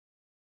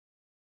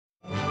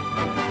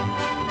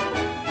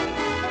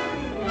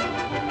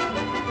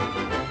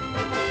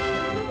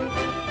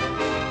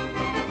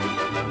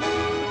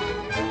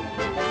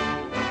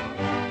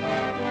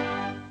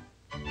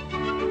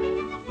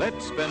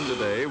Let's spend a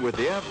day with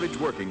the average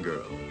working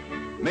girl.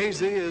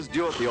 Maisie is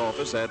due at the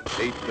office at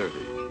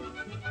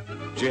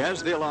 8:30. She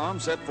has the alarm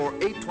set for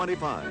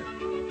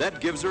 8:25. That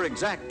gives her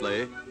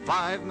exactly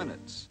 5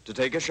 minutes to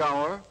take a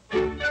shower,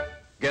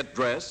 get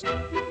dressed,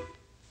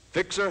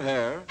 fix her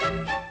hair,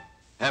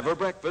 have her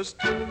breakfast,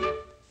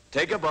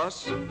 take a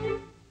bus,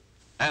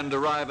 and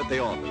arrive at the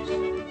office.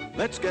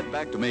 Let's get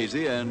back to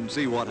Maisie and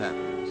see what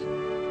happens.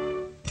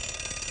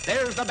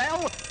 There's the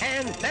bell,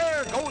 and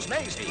there goes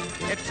Maisie.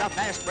 It's a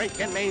fast break,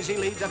 and Maisie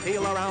leads a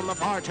field around the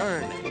far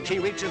turn. She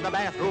reaches the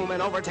bathroom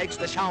and overtakes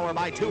the shower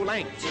by 2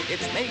 lengths.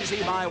 It's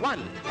Maisie by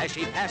 1 as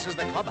she passes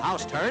the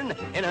clubhouse turn.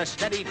 In a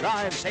steady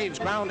drive, saves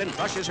ground and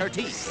brushes her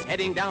teeth.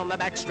 Heading down the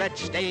back stretch,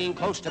 staying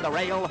close to the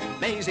rail,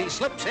 Maisie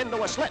slips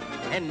into a slip,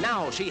 and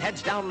now she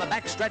heads down the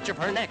back stretch of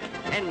her neck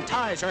and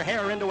ties her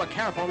hair into a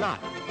careful knot.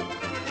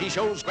 She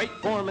shows great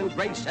form and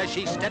grace as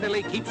she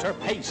steadily keeps her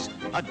pace.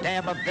 A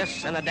dab of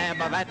this and a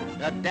dab of that,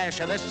 a dash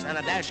of this and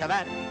a dash of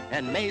that,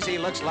 and Maisie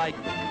looks like,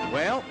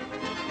 well,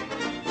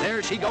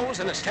 there she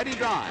goes in a steady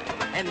drive.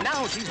 And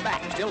now she's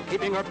back, still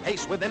keeping her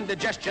pace with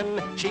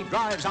indigestion. She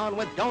drives on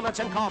with donuts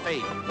and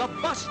coffee. The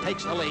bus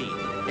takes the lead.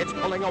 It's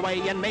pulling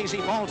away, and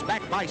Maisie falls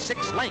back by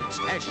 6 lengths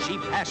as she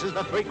passes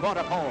the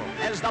 3/4 pole.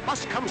 As the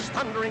bus comes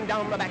thundering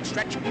down the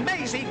backstretch,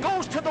 Maisie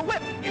goes to the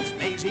whip. It's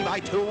Maisie by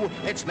 2,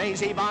 it's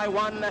Maisie by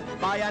 1,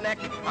 by a neck,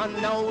 a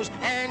nose,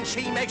 and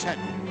she makes it.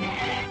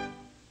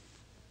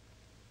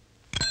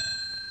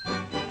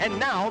 And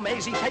now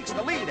Maisie takes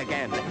the lead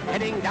again.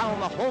 Heading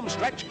down the home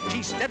stretch,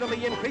 she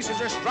steadily increases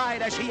her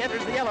stride as she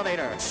enters the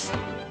elevator.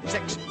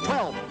 6,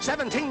 12,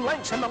 17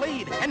 lengths in the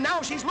lead, and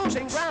now she's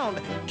losing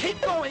ground.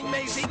 Keep going,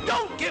 Maisie.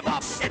 Don't give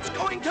up. It's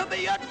going to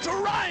be a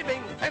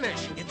driving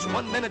finish. It's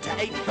 1 minute to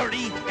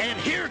 8:30, and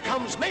here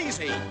comes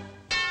Maisie.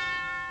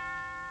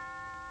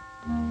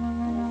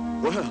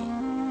 Well,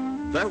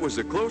 that was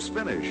a close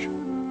finish.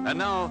 And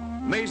now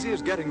Maisie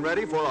is getting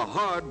ready for a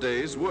hard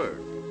day's work.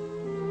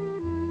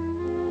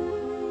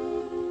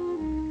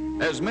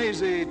 As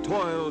Maisie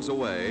toils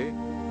away,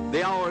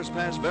 the hours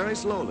pass very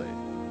slowly.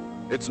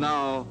 It's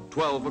now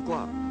 12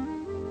 o'clock.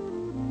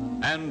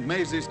 And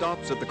Maisie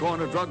stops at the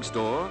corner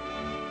drugstore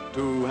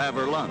to have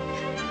her lunch.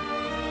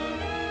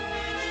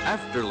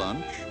 After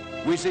lunch,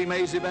 we see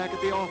Maisie back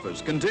at the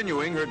office,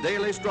 continuing her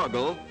daily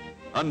struggle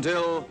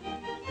until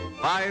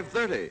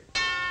 5:30.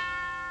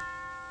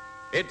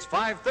 It's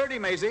 5:30,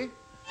 Maisie.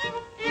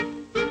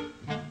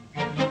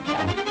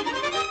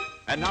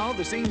 And now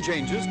the scene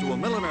changes to a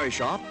millinery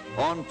shop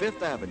on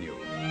 5th Avenue.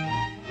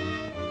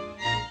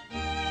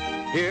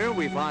 Here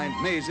we find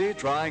Maisie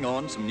trying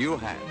on some new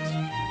hats.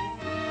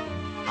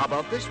 How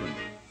about this one?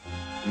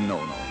 No,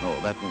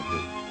 that won't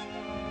do.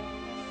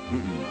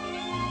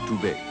 Too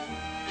big.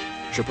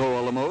 Chapeau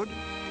a la mode?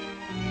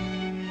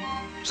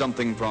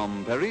 Something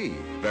from Paris,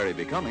 very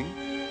becoming.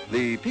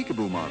 The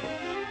peekaboo model.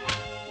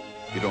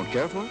 You don't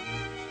care for it?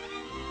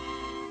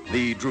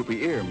 The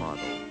droopy ear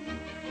model.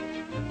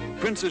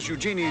 Princess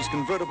Eugenie's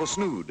convertible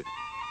snood.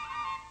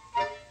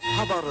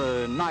 How about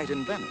a night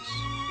in Venice?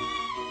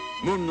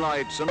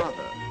 Moonlight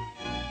Sonata.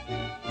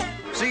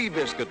 Sea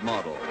biscuit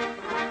model.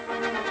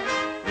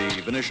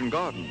 The Venetian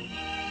Garden.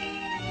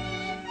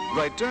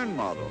 Right turn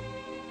model.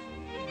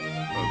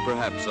 Or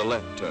perhaps a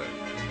left turn.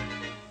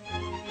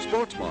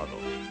 Sports model.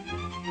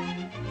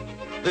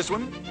 This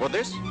one or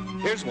this?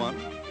 Here's one.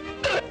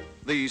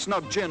 The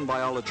snug chin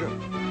by Olive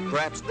Jerk.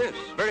 Perhaps this.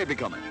 Very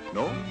becoming.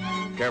 No?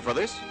 Care for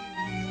this?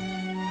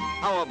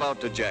 How about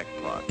the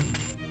jackpot?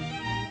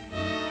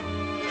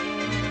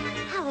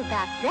 How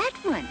about that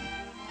one?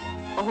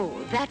 Oh,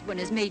 that one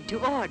is made to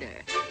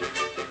order.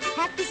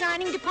 Hat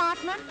designing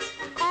department?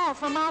 Call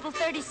for model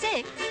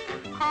 36.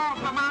 Call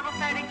for model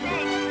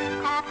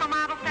 36. Call for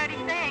model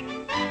 36.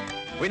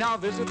 We now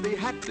visit the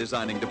hat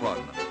designing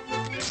department.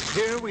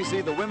 Here we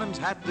see the women's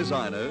hat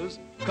designers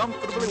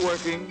comfortably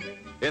working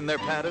in their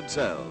padded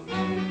cells.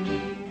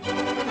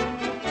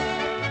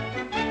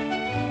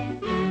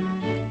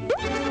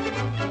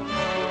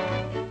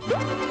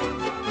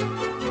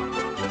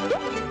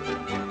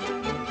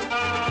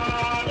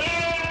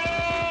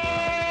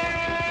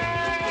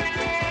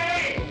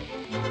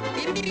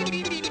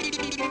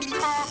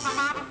 Call for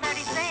model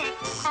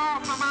 36. Call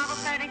for model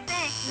 36.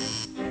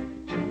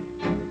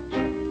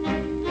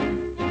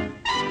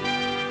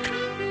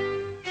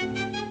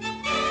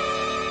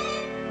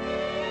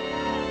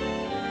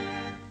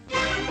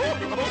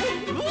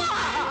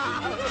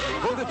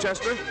 Hold it,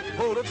 Chester.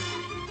 Hold it.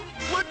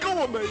 Let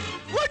go of me.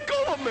 Let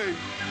go of me.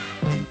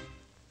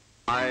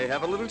 I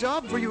have a little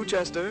job for you,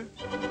 Chester.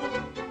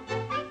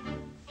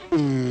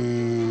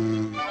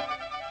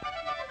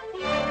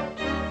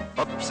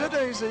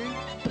 Upsy-daisy.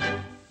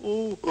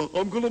 Oh,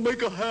 I'm gonna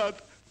make a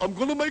hat. I'm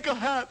gonna make a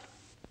hat.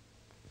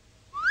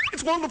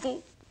 It's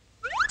wonderful.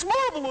 It's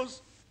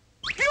marvelous.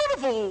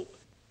 Beautiful.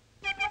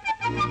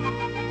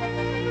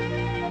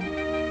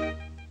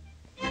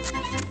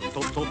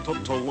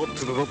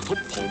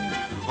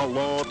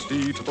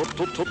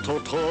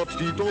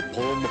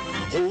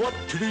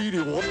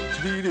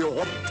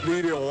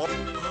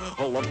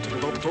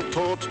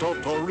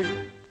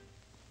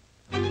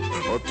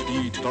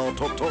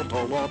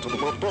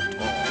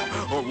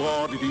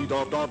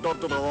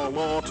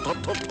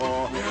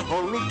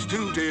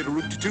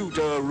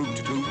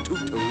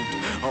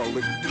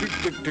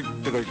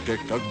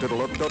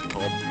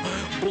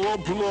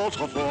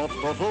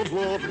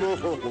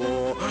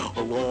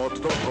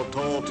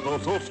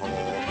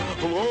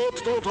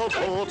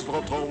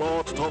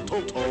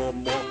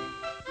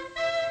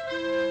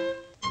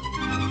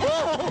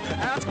 Oh,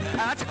 Hat,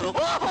 Hat. Oh,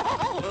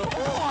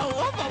 I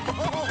love them.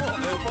 Oh,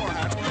 poor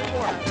Hat,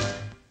 poor Hat.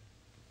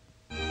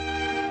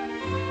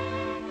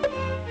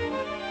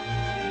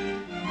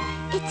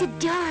 It's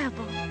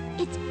adorable.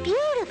 It's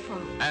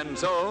beautiful. And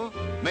so,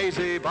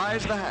 Maisie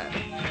buys the hat.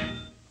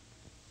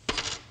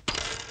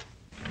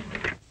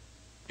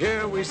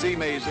 Here we see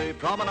Maisie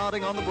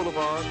promenading on the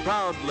boulevard,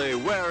 proudly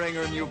wearing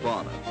her new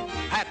bonnet.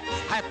 Hats,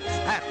 hats,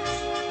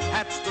 hats.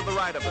 Hats to the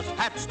right of us,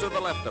 hats to the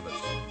left of us.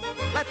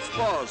 Let's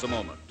pause a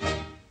moment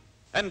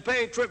and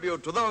pay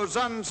tribute to those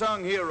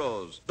unsung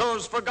heroes,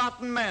 those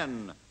forgotten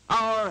men,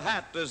 our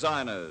hat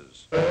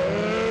designers.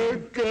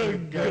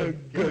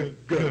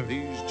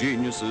 These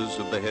geniuses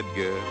of the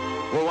headgear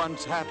were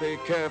once happy,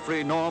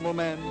 carefree, normal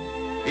men,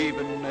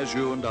 even as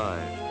you and I.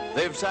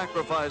 They've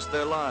sacrificed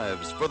their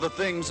lives for the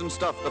things and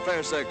stuff the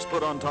fair sex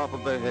put on top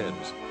of their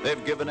heads.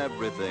 They've given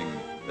everything,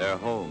 their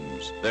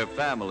homes, their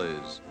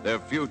families, their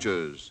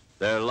futures,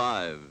 their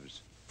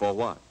lives. For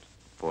what?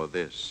 For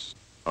this,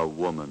 a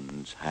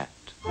woman's hat.